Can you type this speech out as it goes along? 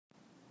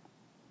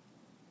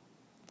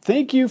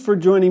Thank you for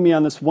joining me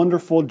on this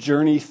wonderful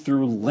journey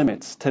through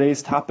limits.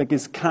 Today's topic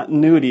is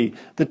continuity.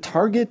 The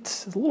target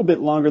is a little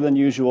bit longer than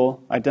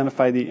usual.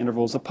 Identify the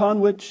intervals upon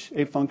which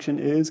a function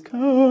is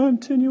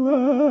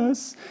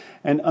continuous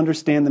and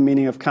understand the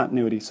meaning of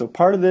continuity. So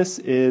part of this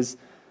is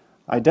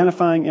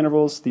identifying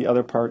intervals. The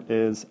other part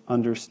is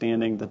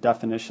understanding the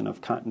definition of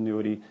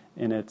continuity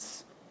in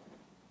its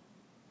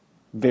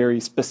very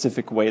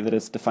specific way that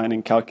it's defined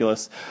in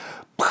calculus.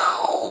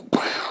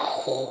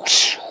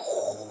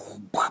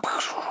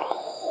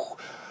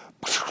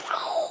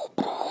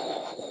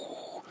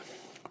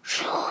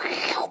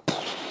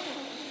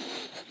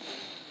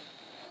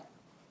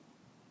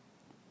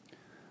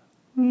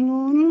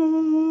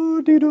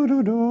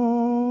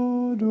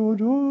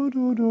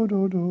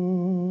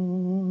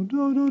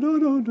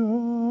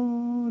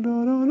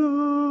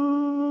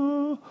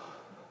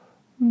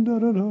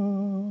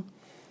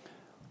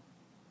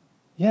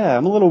 Yeah,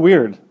 I'm a little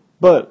weird,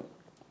 but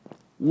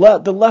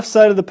the left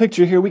side of the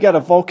picture here, we got a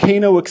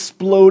volcano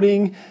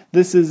exploding.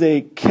 This is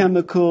a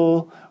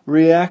chemical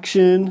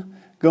reaction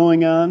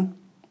going on.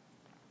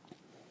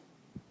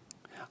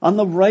 On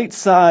the right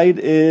side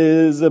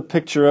is a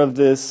picture of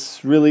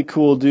this really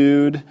cool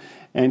dude,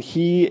 and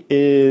he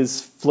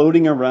is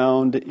floating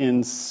around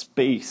in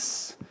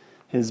space.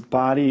 His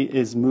body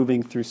is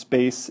moving through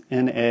space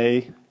in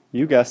a,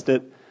 you guessed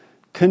it,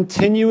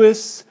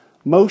 continuous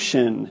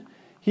motion.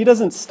 He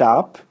doesn't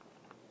stop.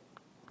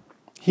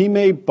 He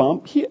may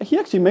bump. He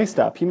actually may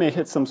stop. He may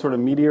hit some sort of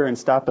meteor and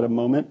stop at a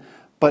moment,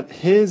 but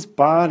his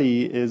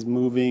body is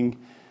moving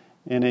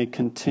in a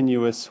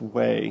continuous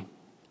way.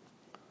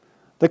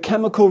 The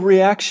chemical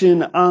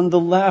reaction on the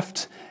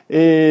left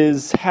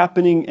is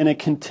happening in a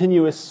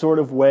continuous sort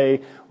of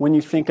way. When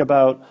you think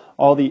about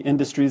all the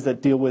industries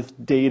that deal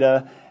with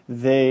data,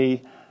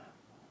 they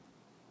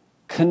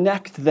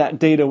connect that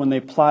data when they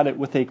plot it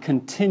with a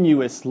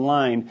continuous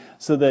line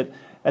so that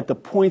at the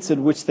points at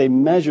which they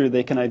measure,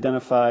 they can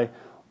identify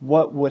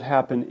what would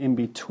happen in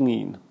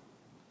between.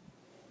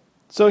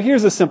 So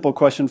here's a simple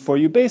question for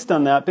you. Based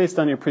on that, based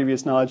on your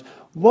previous knowledge,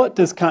 what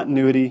does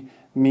continuity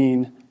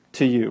mean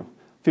to you?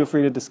 Feel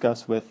free to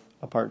discuss with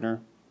a partner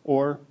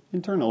or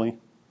internally.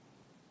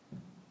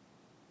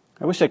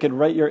 I wish I could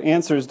write your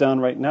answers down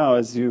right now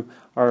as you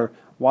are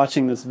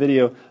watching this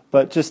video,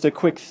 but just a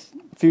quick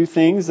few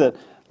things that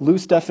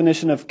loose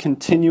definition of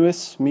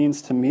continuous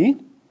means to me.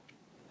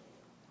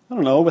 I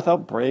don't know,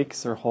 without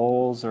breaks or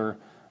holes or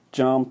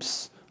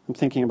jumps. I'm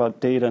thinking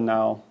about data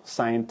now,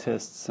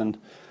 scientists and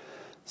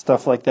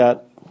stuff like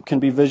that can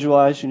be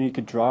visualized, and you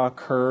could draw a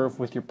curve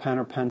with your pen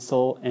or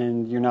pencil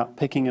and you're not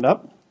picking it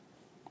up.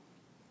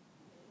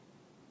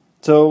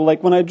 So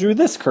like when I drew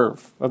this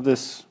curve of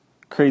this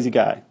crazy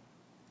guy,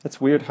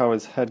 it's weird how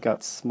his head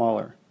got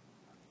smaller.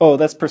 Oh,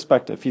 that's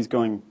perspective. He's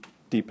going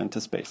deep into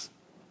space.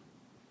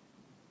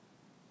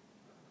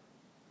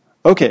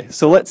 Okay,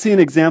 so let's see an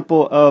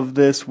example of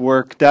this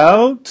worked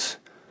out.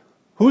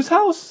 Whose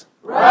house?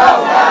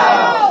 Ralph's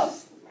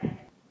house!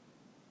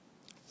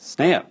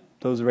 Snap,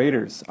 those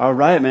Raiders. All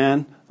right,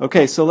 man.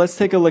 Okay, so let's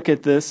take a look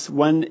at this.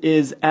 When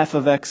is f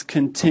of x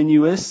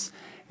continuous?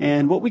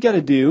 And what we got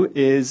to do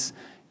is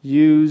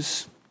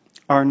use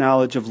our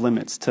knowledge of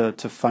limits to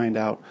find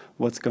out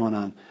what's going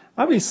on.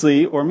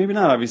 Obviously, or maybe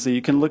not obviously,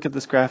 you can look at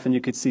this graph and you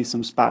could see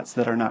some spots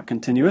that are not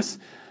continuous.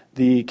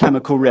 The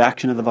chemical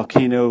reaction of the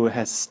volcano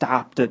has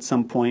stopped at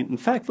some point. In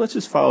fact, let's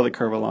just follow the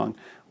curve along.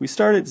 We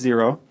start at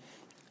 0,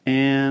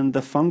 and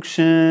the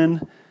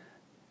function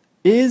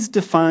is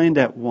defined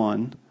at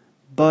 1,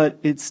 but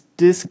it's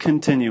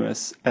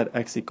discontinuous at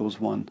x equals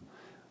 1.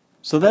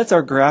 So that's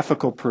our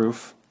graphical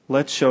proof.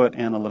 Let's show it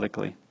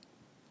analytically.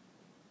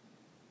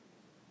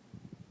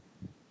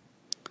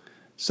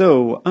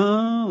 So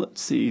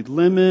let's see,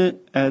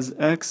 limit as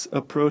x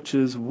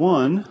approaches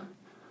 1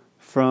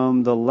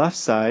 from the left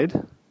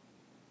side,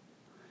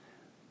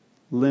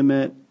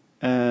 limit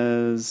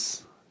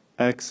as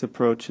x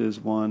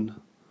approaches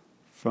 1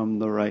 from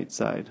the right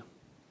side.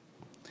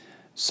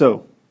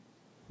 So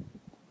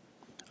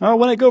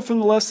when I go from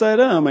the left side,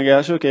 oh my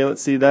gosh, okay,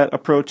 let's see, that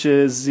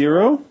approaches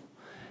 0.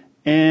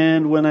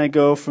 And when I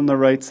go from the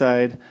right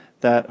side,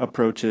 that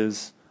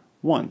approaches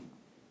 1.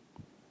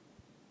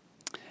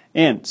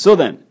 And so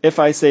then, if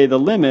I say the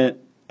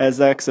limit as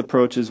x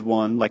approaches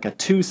 1, like a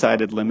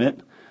two-sided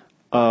limit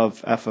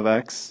of f of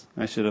x,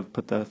 I should have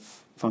put the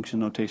function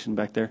notation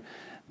back there,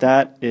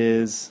 that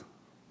does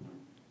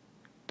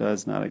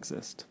not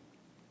exist.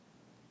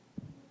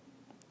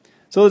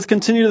 So let's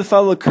continue to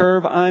follow the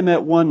curve. I'm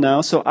at 1 now,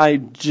 so I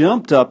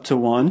jumped up to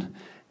 1,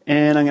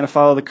 and I'm going to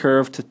follow the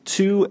curve to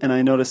 2, and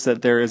I notice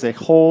that there is a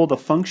hole. The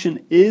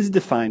function is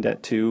defined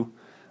at 2,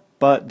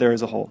 but there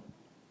is a hole.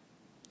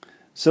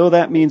 So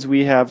that means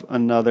we have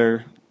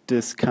another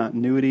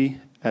discontinuity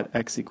at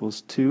x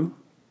equals 2.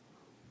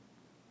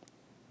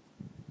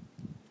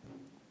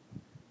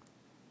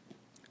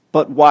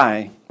 But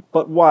why?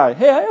 But why?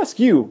 Hey, I ask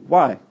you,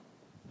 why?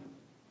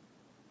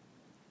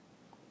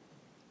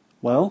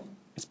 Well,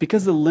 it's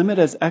because the limit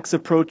as x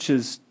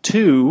approaches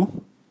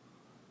 2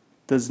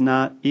 does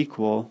not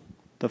equal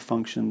the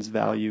function's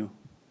value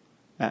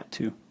at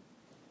 2.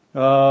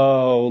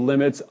 Oh,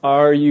 limits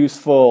are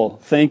useful.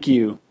 Thank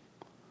you.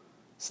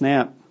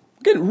 Snap.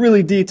 Getting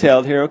really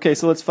detailed here. Okay,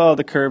 so let's follow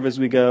the curve as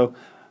we go.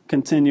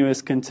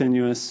 Continuous,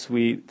 continuous,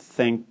 sweet.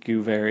 Thank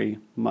you very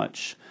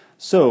much.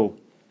 So,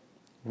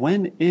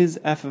 when is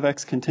f of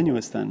x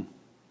continuous then?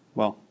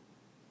 Well,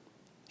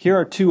 here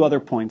are two other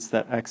points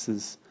that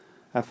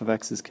f of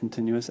x is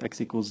continuous.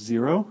 X equals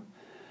 0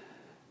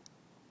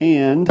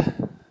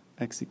 and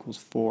x equals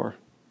 4.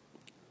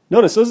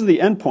 Notice those are the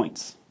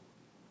endpoints.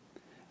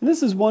 And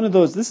this is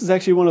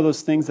actually one of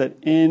those things that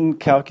in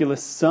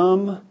calculus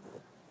some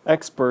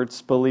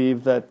experts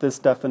believe that this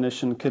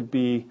definition could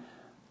be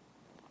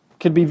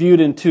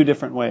viewed in two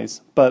different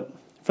ways. But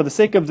for the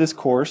sake of this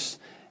course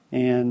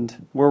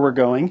and where we're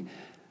going,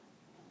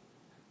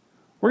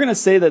 we're going to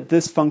say that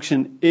this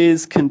function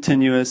is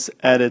continuous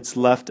at its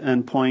left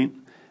endpoint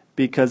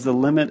because the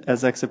limit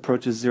as x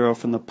approaches 0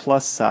 from the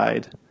plus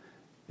side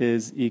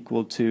is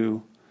equal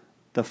to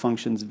the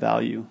function's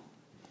value.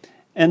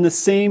 And the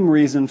same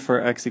reason for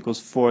x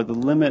equals 4. The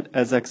limit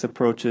as x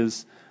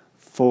approaches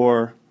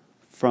 4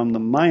 from the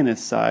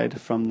minus side,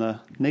 from the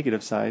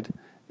negative side,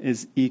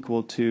 is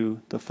equal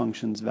to the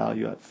function's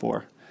value at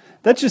 4.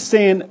 That's just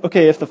saying,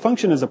 okay, if the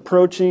function is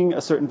approaching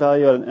a certain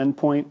value at an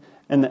endpoint,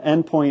 and the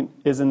endpoint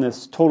is in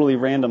this totally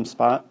random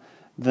spot,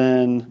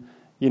 then,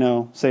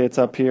 say it's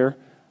up here,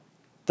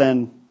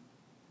 then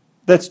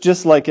that's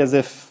just like as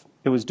if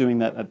it was doing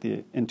that at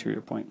the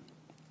interior point.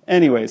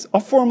 Anyways,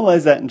 I'll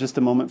formalize that in just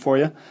a moment for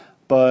you,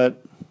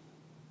 but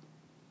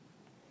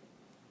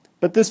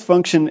this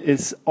function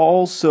is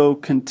also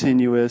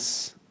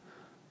continuous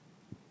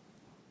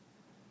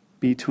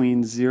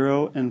between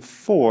 0 and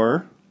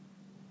 4,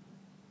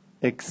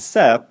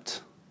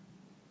 except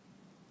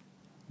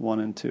 1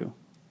 and 2.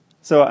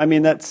 So, I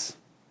mean,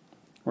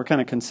 we're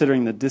kind of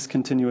considering the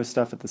discontinuous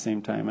stuff at the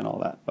same time and all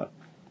that, but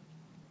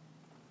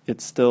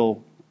it's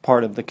still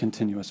part of the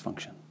continuous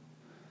function.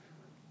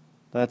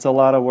 That's a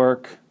lot of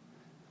work.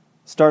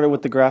 Started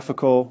with the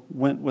graphical,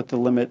 went with the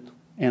limit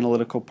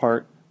analytical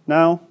part.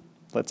 Now,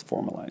 let's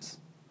formalize.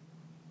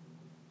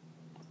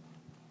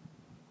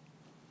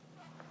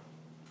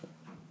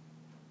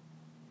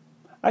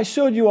 I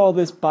showed you all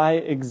this by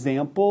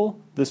example,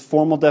 this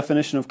formal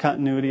definition of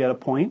continuity at a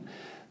point.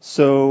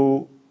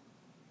 So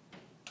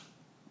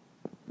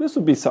this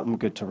would be something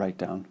good to write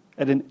down.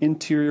 At an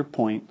interior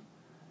point,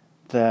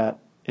 that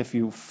if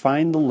you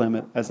find the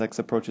limit as x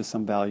approaches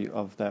some value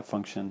of that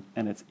function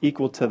and it's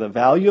equal to the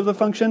value of the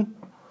function,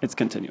 it's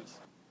continuous.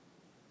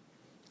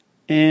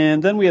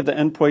 And then we have the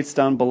endpoints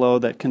down below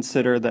that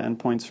consider the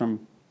endpoints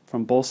from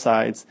both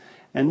sides.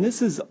 And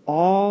this is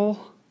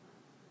all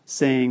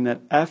saying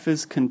that f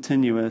is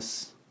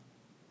continuous.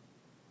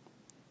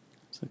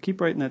 So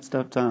keep writing that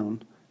stuff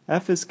down.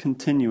 F is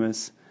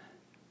continuous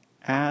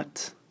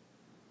at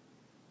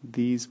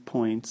these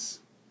points.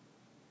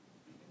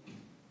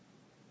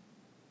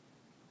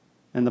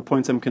 And the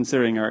points I'm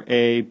considering are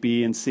A,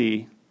 B, and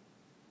C.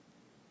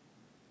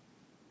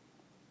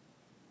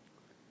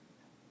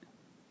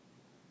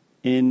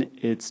 In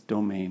its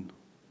domain.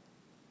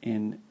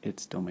 In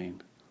its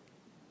domain.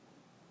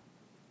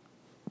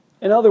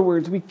 In other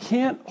words, we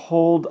can't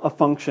hold a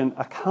function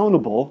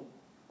accountable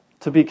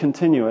to be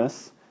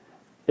continuous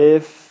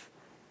at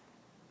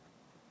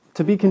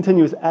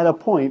a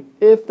point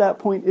if that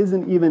point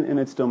isn't even in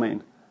its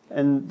domain.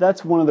 And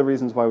that's one of the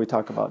reasons why we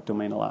talk about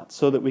domain a lot,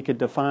 so that we could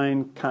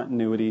define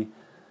continuity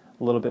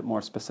a little bit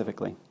more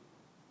specifically.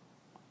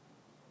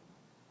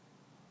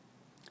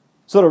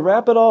 So to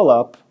wrap it all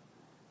up,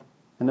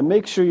 and to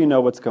make sure you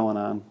know what's going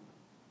on,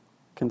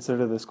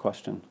 consider this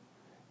question.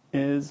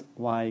 Is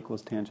y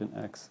equals tangent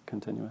x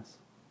continuous?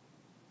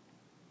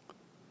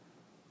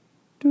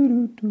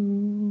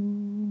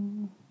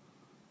 Doo-doo-doo.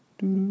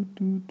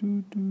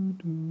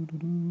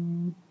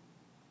 Doo-doo-doo-doo-doo-doo-doo.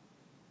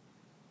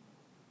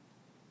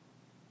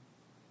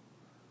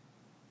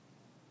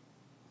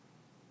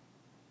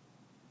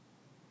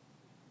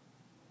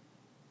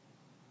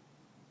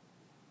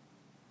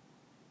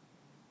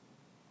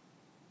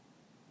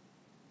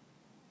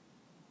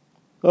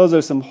 Those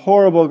are some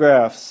horrible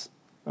graphs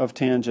of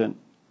tangent,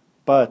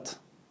 but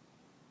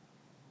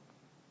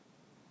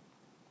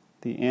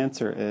the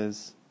answer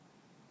is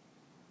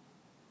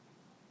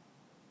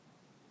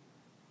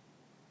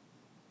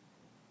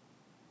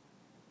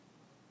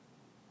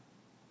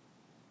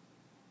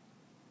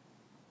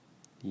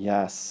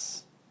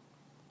yes.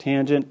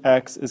 Tangent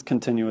x is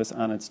continuous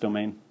on its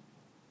domain.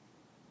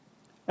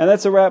 And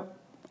that's a wrap.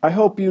 I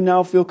hope you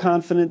now feel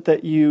confident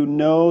that you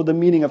know the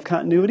meaning of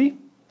continuity.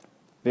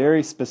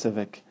 Very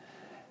specific.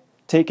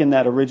 Taken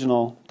that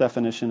original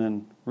definition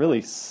and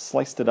really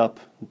sliced it up,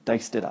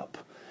 diced it up,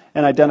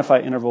 and identify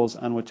intervals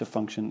on which a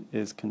function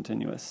is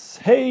continuous.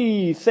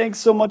 Hey, thanks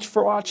so much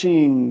for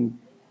watching.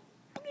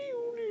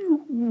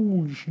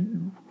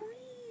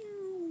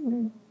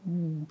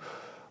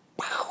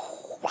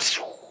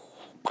 Wow.